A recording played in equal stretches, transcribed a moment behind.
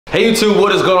Hey YouTube,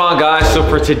 what is going on, guys? So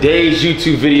for today's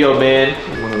YouTube video, man,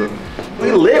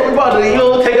 we lit. We about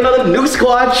to take another Nuke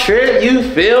Squad trip. You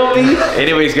feel me?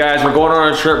 Anyways, guys, we're going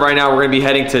on a trip right now. We're gonna be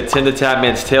heading to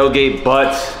TimTheTatman's tailgate,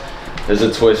 but there's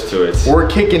a twist to it. We're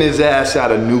kicking his ass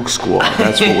out of Nuke Squad.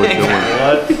 That's what we're doing.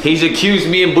 What? He's accused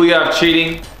me and Booya of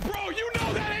cheating. Bro, you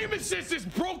know that aim assist is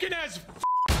broken as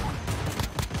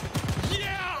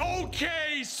yeah,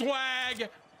 okay, Swagg.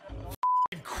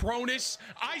 Cronus.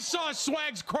 I saw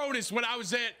Swagg's Cronus when I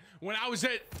was at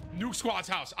Nuke Squad's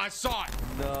house. I saw it.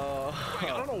 No. I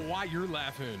don't know why you're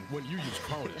laughing when you use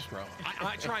Cronus, bro.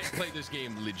 I try and play this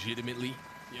game legitimately.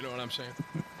 You know what I'm saying?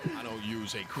 I don't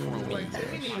use a Cronus.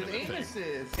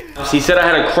 He said I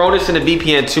had a Cronus and a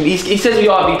VPN too. He says we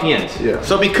all have VPNs. Yeah.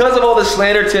 So because of all the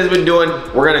slander Tim's been doing,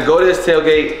 we're gonna go to this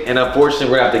tailgate, and unfortunately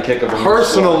we're gonna have to kick him from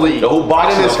personally. Who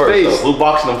boxing him first? Who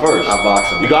boxing him first? I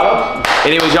boxed him. You got him?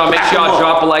 Anyways, y'all, make sure y'all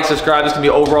drop a like, subscribe. This is gonna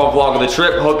be an overall vlog of the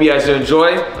trip. Hope you guys do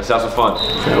enjoy. Let's have some fun.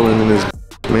 Traveling in this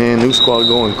man, Nuke Squad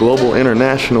going global,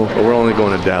 international, but we're only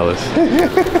going to Dallas.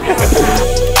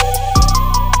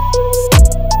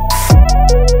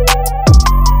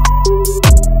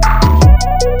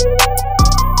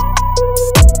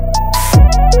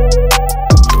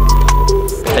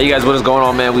 Hey you guys, what is going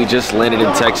on, man? We just landed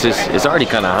in Texas. It's already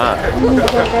kind of hot.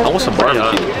 I want some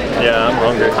barbecue. Yeah, I'm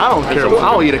hungry. I don't care.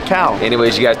 I'll eat a cow.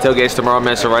 Anyways, you guys, tailgate's tomorrow,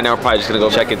 man. So right now we're probably just gonna go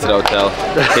check into the hotel,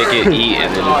 kick it, eat,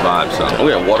 and then just vibe. So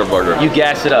we got Whataburger. You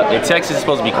gas it up. In Texas, it's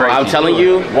supposed to be crazy. I'm telling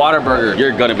you, Whataburger.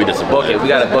 You're gonna be disappointed. Book it. We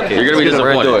gotta book it. You're gonna be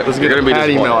disappointed. Do it. Let's get a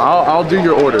patty melt. I'll do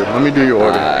your order. Let me do your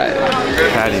order.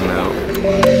 Patty melt.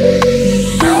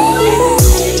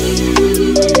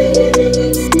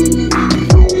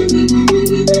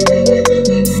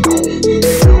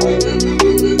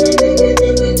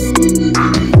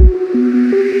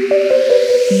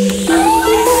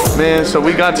 Man, so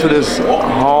we got to this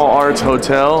Hall Arts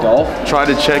Hotel, tried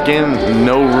to check in,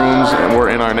 no rooms were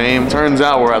in our name. Turns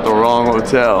out we're at the wrong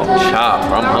hotel. Chop,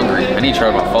 I'm hungry. I need to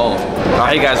charge my phone.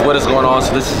 Hey guys, what is going on?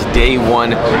 So this is day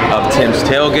one of Tim's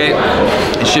tailgate.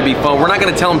 It should be fun. We're not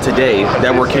gonna tell him today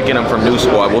that we're kicking him from Nuke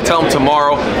Squad. We'll tell him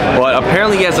tomorrow, but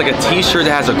apparently he has like a t-shirt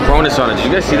that has a Cronus on it. Did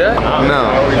you guys see that?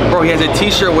 No. Bro, he has a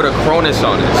t-shirt with a Cronus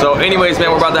on it. So anyways,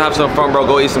 man, we're about to have some fun, bro.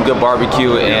 Go eat some good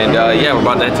barbecue, and yeah, we're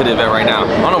about to head to the event right now.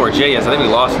 I don't know where Jay is. I think we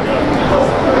lost him.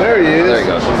 There he is. There he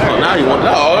goes. Oh, now you want?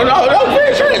 No,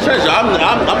 treasure.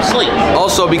 I'm asleep.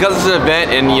 Also, because it's an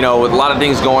event, and you know, with a lot of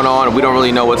things going on, we don't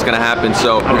really know what's gonna happen.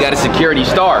 So we got a security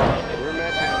star.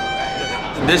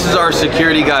 This is our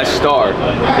security guy, Star.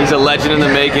 He's a legend in the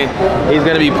making. He's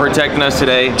gonna be protecting us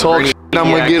today. Talk shit, I'm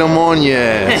gonna get him on your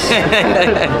ass.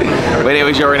 But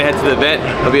anyways, we're gonna head to the event.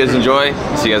 Hope you guys enjoy.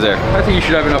 See you guys there. I think you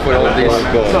should have enough with all of these.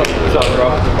 What's up, bro?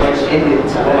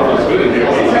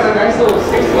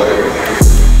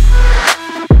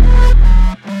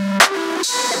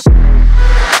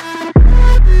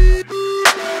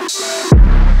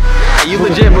 You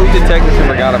legit moved to Texas and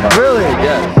forgot about it. Really?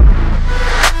 Yeah.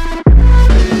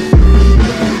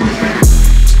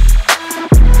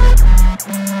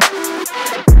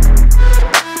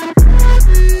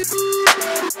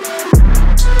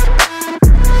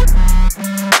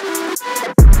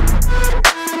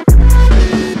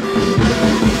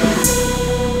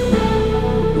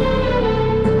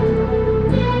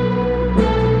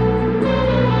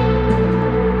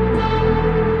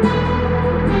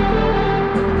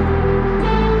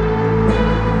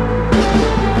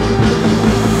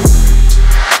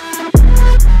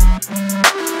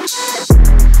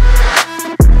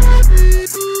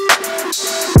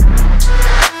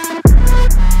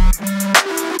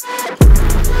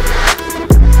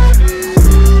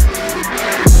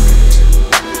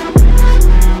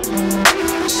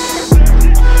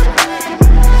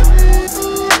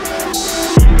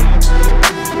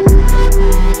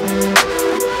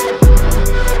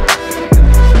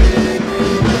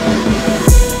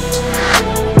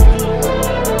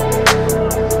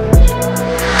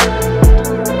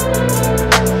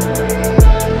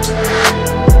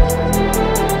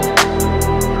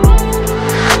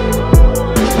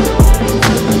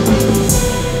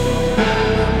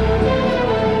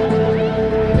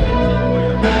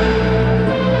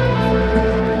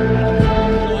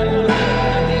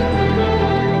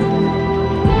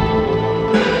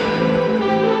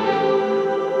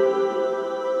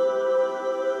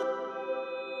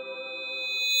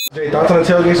 Jay, thoughts on the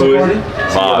tailgate so far?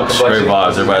 Vibes, great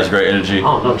vibes. Everybody's great energy.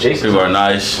 Oh no, Jason. People are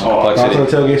nice. Thoughts on the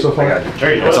tailgate so far?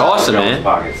 It's awesome, man.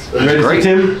 You ready to see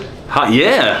Tim?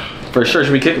 Yeah, for sure.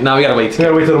 Should we kick? No, we gotta wait. We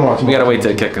gotta wait till tomorrow. We gotta wait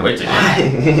to kick him. We're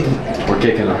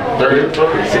kicking him.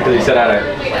 He said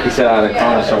out of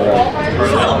Cronus or whatever.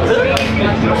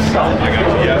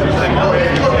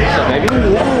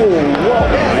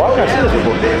 Why would I see this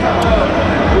before?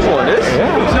 Which one? This?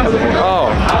 Yeah.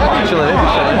 Oh. I'm chilling in.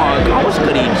 I was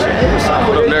good eating shit.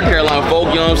 What up there, Carolina folk,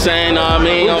 you know what I'm saying? Know what I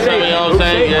mean? You know what I'm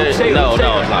saying? Yeah. No,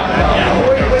 it's not.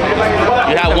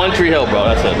 You have one Tree Hill, bro.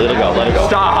 That's it. Let it go. Let it go.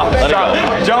 Stop. Let it go.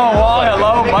 JoeWo,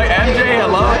 hello. Mike MJ,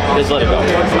 hello. Just let it go.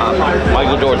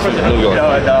 Michael Jordan's from New York.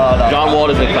 No. John Wall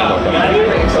is in Cleveland.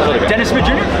 Let it go. Dennis Smith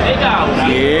Jr.?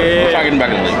 Yeah. Try getting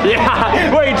back in the league.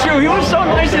 Yeah. Wait, true. He was so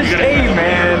nice to stay,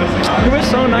 man. He was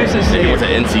so nice to stay. He went to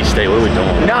NC State. What are we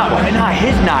doing? Nah,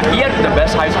 his not. He had the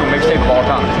best high school mixtape of all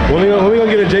time. When we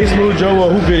gonna get a JSmooth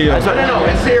JoeWo hoop video? No,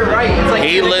 it's there, right? It's like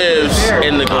He lives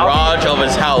in the garage of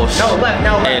his house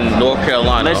in North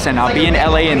Carolina. Listen, I'll be in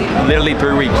LA in literally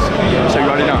 3 weeks. So you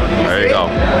already know. There you go.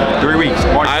 3 weeks.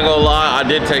 I ain't gonna lie, I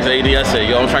did text AD. I said,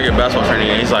 yo, I'm trying to get basketball training.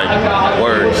 And he's like,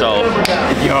 word. So,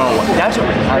 Yo, that would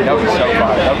be so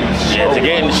fire. That would be so yeah, to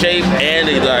get in shape and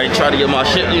to like try to get my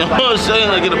shit, you know what I'm saying?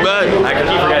 Like, get it back. I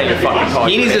keep forgetting your fucking call.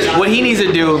 What he needs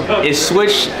to do is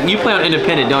switch. You play on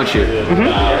independent, don't you?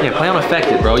 Mm-hmm. Yeah, play on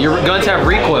effective, bro. Your guns have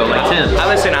recoil like Tim.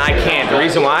 Listen, I can't. The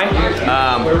reason why is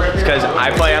because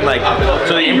I play on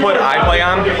so the input I play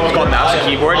on is called mouse and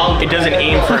keyboard. It doesn't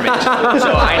aim for me.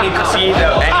 So I need to see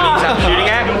the enemies I'm shooting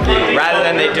at rather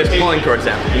than they just pulling towards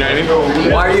them. You know what I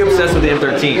mean? Why are you obsessed with the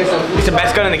M13? It's the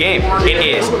best gun in the game. It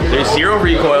is. There's zero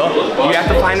recoil. You have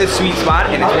to find the sweet spot,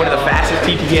 and it's one of the fastest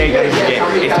TTK guns in the game.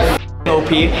 It's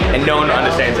OP, and no one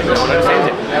understands it. No one understands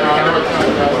it.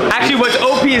 Actually, what's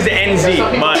OP is the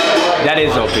NZ, but That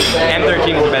is OP.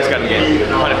 M13 is the best gun in the game.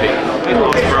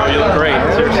 100%. Bro, you look great.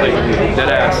 Seriously. Dead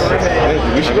ass.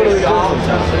 We should go to the gym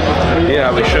sometime.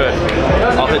 Yeah, we should.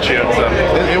 I'll hit you up. So.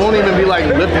 It won't even be like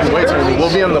lifting weights.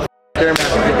 We'll be on the stairmaster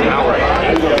for an hour.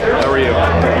 How are you?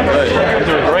 Good. You're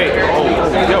doing great. Oh,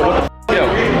 yo, what the yo?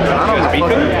 You guys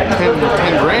beefing?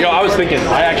 10 grand. Yo, I was thinking,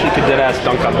 I actually could dead ass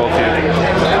dunk on both of you.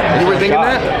 You were thinking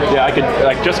that? Yeah, I could,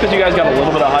 like, just because you guys got a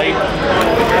little bit of height,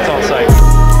 that's on sight.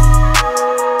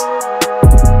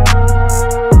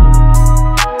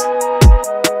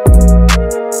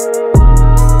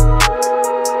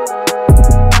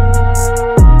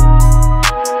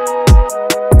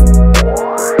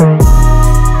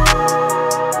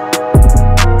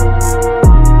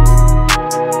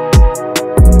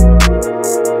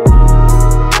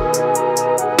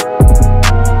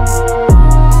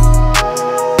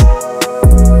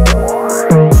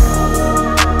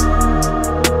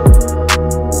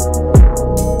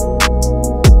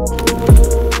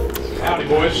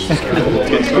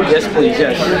 Yes, please,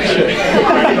 yes.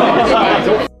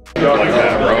 Like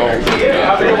that, bro.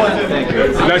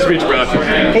 Nice to meet you, brother.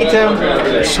 Hey, Tim.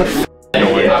 So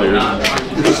annoying, dude.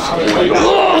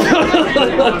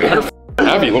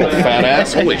 Heavy little fat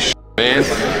ass. Holy shit, man.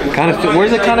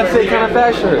 Where's it kind of fit, kind of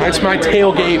fat shirt? That's my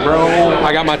tailgate, bro.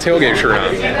 I got my tailgate shirt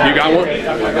on. You got one?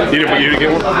 You didn't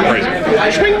get one? Crazy.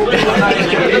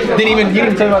 You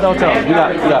didn't tell me about the hotel. You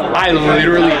got. I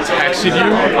literally texted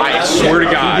you. I swear to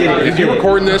God, if you're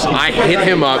recording this, I hit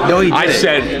him up. No, he didn't. I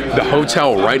said, the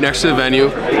hotel right next to the venue,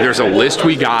 there's a list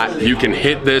we got. You can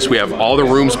hit this. We have all the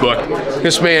rooms booked.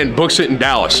 This man books it in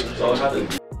Dallas.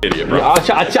 Idiot, bro. I'll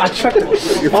try to.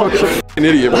 You're fucking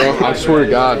idiot, bro. I swear to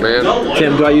God, man.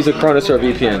 Tim, do I use a Cronus or a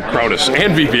VPN? Cronus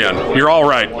and VPN. You're all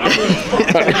right. What's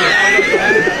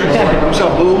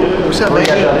up, Boo? What's up, man?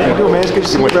 How you doing, man? It's good to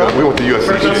see you, bro. We went to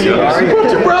USC. You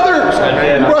brought your brother!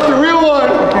 You brought the real one!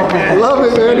 I love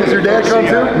it, man. Does your dad come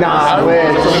too? Nah,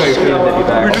 man. We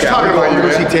were just talking about you go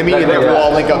see Timmy and then we'll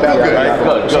all link up after, right?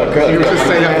 Good. You were just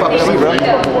saying that fucking see, bro.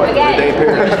 Okay.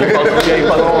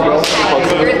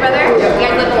 Yours, brother? You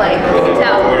guys look alike. You can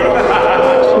tell.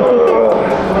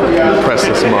 Press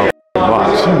this motherfucker.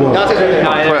 Watch.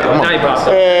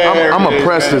 I'm gonna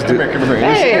press this dude. Hey,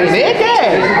 Nick.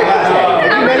 Hey.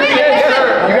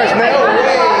 You guys met?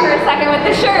 For a second with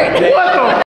the shirt. What the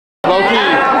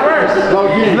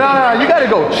Low-key. Nah, you gotta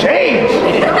go change.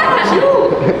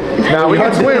 Nah, we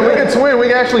can swim. We can swim. We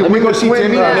can actually. We go see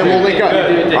Timmy and then we'll link up. All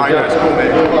right, that's cool,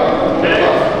 man.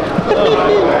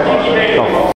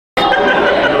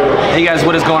 Hey guys,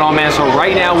 what is going on, man? So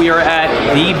right now we are at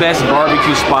the best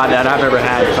barbecue spot that I've ever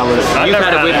had, fellas. You've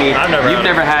had it with me. You've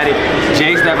never had it.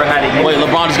 Jay's never had it. Wait,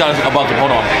 LeBron just got a bucket.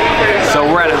 Hold on. So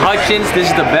we're at Hutchins. This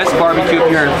is the best barbecue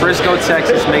here in Frisco,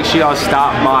 Texas. Make sure y'all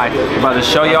stop by. I'm about to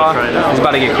show y'all. It's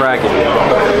about to get cracking.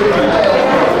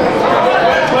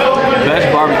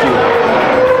 Best barbecue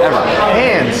ever.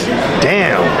 Hands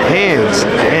down. Hands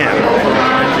down.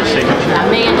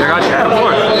 I got you. Of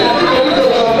course.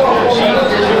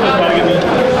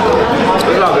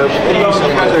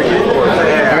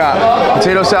 I got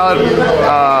potato salad,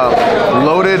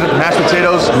 loaded mashed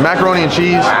potatoes, macaroni and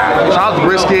cheese, chopped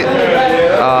brisket,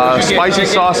 spicy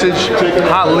sausage,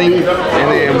 hot link,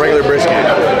 and then regular brisket.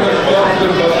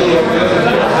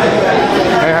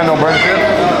 Ain't had no burger tip?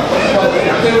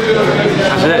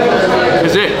 That's it.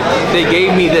 That's it. They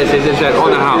gave me this. They said on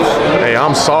the house. Hey,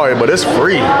 I'm sorry, but it's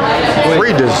free.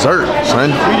 Free dessert, son.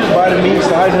 You just buy the meat,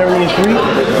 size, and everything's free?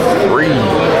 Free.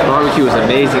 Barbecue is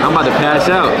amazing. I'm about to pass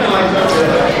out.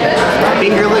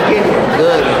 Finger licking.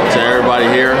 Good. To everybody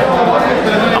here,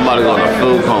 I'm about to go in a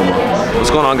food coma. What's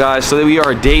going on, guys? So we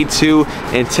are day 2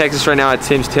 in Texas right now at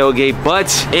Tim's Tailgate. But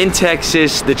in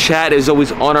Texas, the chat is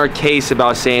always on our case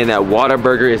about saying that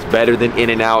Whataburger is better than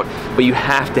In-N-Out, but you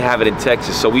have to have it in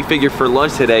Texas. So we figured for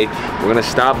lunch today, we're gonna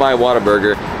stop by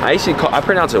Whataburger. I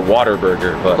pronounce it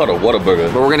Waterburger, but Call it a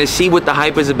Whataburger. But we're gonna see what the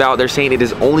hype is about. They're saying it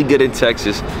is only good in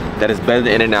Texas, that is better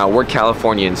than In-N-Out. We're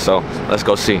Californians, so let's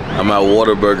go see. I'm at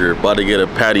Whataburger, about to get a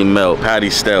patty melt, patty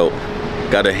stout.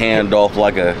 Got a hand off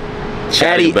like a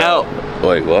Patty out.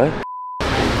 Wait, what?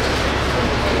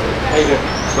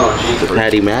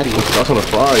 Patty Matty. That's on the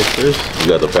fries, Chris. You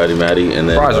got the Patty Matty and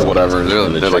then Fries or whatever.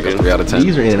 They're like a 3 out of 10.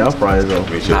 These are In-N-Out fries, though.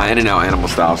 Nah, In-N-Out animal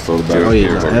style still the best. Oh,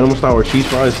 yeah. Animal style or cheese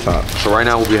fries top. So right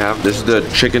now what we have, this is the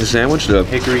chicken sandwich, the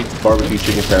Hickory barbecue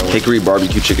chicken sandwich. Hickory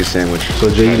barbecue chicken sandwich. So,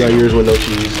 Jay, you got yours with no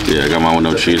cheese? Yeah, I got mine with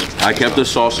no cheese. I kept the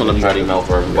sauce on the patty melt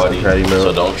for everybody. Patty melt.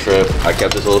 So don't trip. I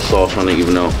kept this little sauce on it,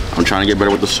 even though I'm trying to get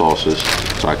better with the sauces.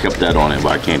 So I kept that on it,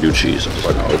 but I can't do cheese. I'm just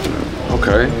like, I'll open it.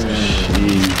 Okay.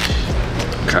 Cheese.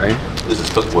 Okay. This is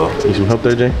cooked well. Need some help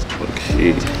there, Jay?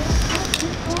 Okay.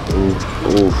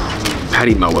 Ooh.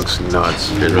 Patty melt looks nuts.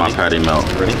 Here's my patty melt.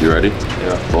 You ready?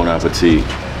 Yeah. Bon appetit.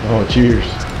 Oh, cheers.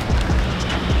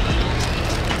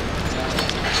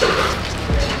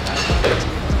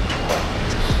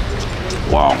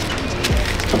 Wow.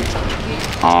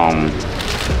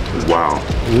 Wow.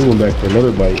 We went back for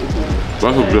another bite.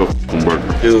 That's a good f***ing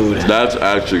burger. Dude. That's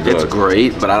actually good. It's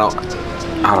great, but I don't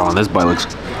know, this bite looks...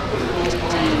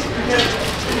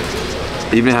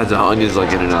 It even has the onions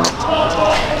like In-N-Out.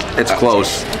 It's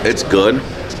close. It's good.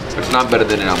 It's not better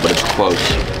than In-N-Out, but it's close.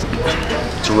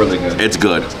 It's really good. It's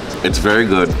good. It's very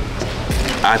good.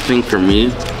 I think for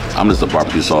me, I'm just a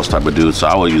barbecue sauce type of dude, so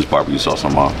I will use barbecue sauce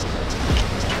on mine.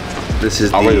 This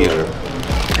is the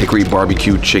Hickory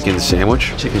barbecue chicken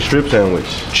sandwich. Chicken strip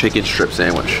sandwich. Chicken strip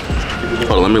sandwich.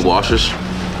 Hold on, let me wash this.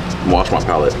 Wash my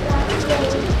palate.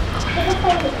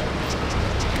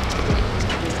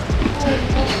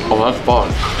 Oh, that's fun.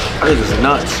 This is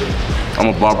nuts. I'm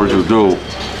a barbecue dude.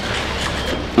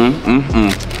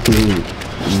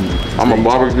 I'm a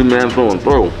barbecue man through and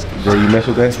through. Bro, you mess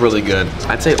with that? It's really good.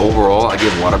 I'd say overall, I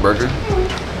give Whataburger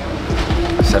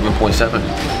 7.7.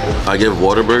 I give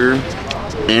Whataburger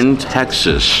in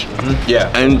Texas.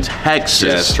 Yeah. In Texas.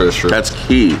 Yeah, it's true, it's true. That's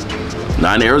key.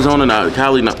 Not in Arizona, not in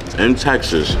Cali, not in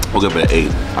Texas. I'll give it an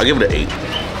 8. I'll give it an 8.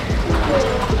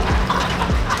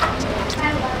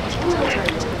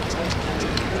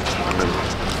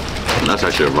 That's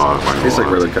actually a vibe. Tastes like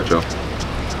regular ketchup.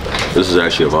 This is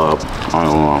actually a vibe. I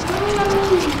don't know.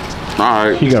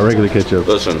 Alright. You got regular ketchup.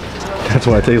 Listen. That's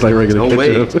why it tastes like regular ketchup.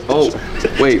 Wait. Oh,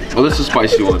 wait. Oh, this is a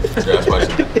spicy one. Yeah,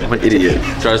 spicy. I'm an idiot.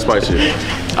 Try spicy.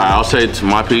 Alright, I'll say to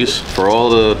my piece, for all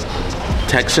the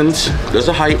Texans, there's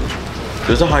a hype.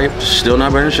 There's a hype. Still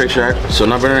not better than Shake Shack. Still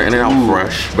not better than In-N-Out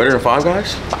Fresh. Better than Five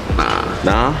Guys? Nah.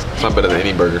 Nah? It's not better than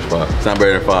any burger spot. It's not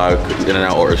better than Five,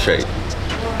 In-N-Out or a Shake.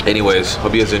 Anyways,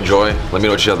 hope you guys enjoy. Let me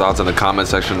know what your thoughts in the comment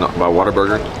section about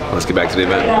Whataburger. Let's get back to the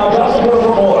event. Final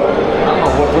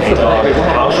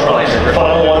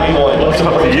 1 point. What's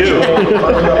up for you?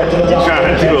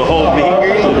 Trying to do a whole meet.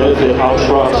 House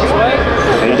rock.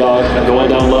 Hey dog, going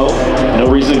down low. No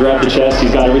reason to grab the chest.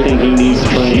 He's got everything he needs to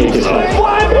try and get this fight.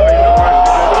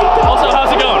 Also,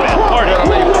 how's it going, man?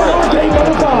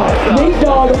 Nate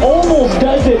Dogg almost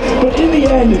does it, but in the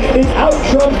end, it's out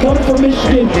Trump coming from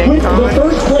Michigan with the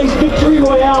first place victory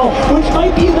royale, which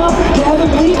might be enough to have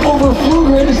him leap over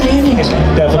Fluger in the standings.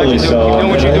 Definitely so. You know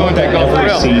what you're doing, that go for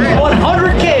real.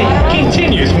 100K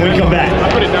continues when we come back.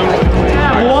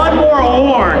 One more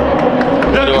award.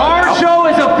 The car show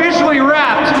is officially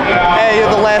wrapped. Hey, you're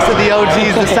the last of the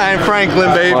OGs to sign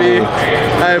Franklin, baby.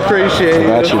 I appreciate it.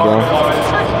 I got you, bro.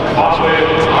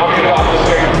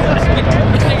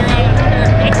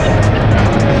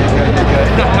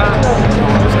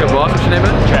 What's good, boss? What's your name,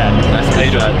 man? Chad. Nice to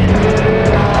meet you.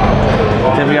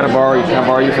 Tim, we gotta borrow you. Can I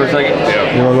borrow you for a second?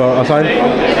 Yeah. You wanna go outside?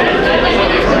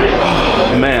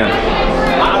 Man.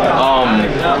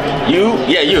 You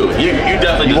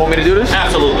definitely. You want me to do this?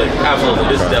 Absolutely. Absolutely.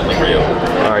 This is definitely for you.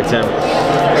 All right, Tim.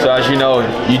 So as you know,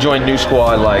 you joined Nuke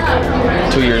Squad like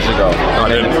 2 years ago.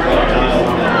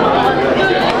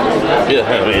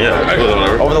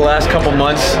 Yeah. Over the last couple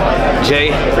months,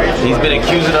 Jay, he's been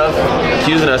accusing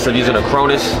us of using a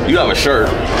Cronus. You have a shirt.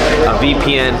 A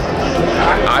VPN.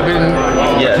 I've been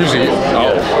accusing you.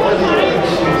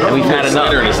 And we've had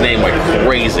enough. His name like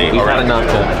crazy. We've had enough,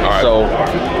 Tim. So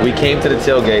we came to the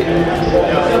tailgate.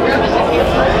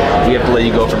 We have to let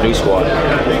you go from Nuke Squad.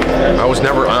 I was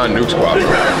never on Nuke Squad.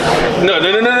 No.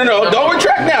 Don't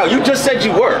retract now. You just said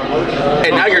you were.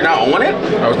 And now you're not on it?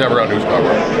 I was never on Nuke Squad,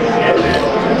 bro.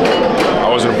 I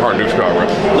wasn't a part of Nuke Squad, bro.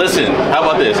 Listen, how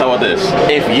about this?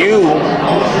 If you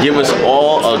give us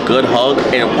all a good hug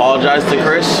and apologize to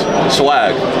Chris,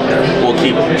 Swag, we'll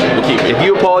keep it. If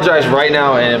you apologize right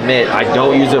now and admit I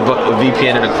don't use a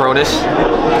VPN and a Cronus,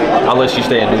 I'll let you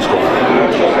stay in Nuke Squad.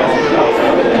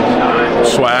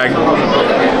 Swag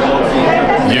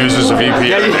uses a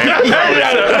VPN.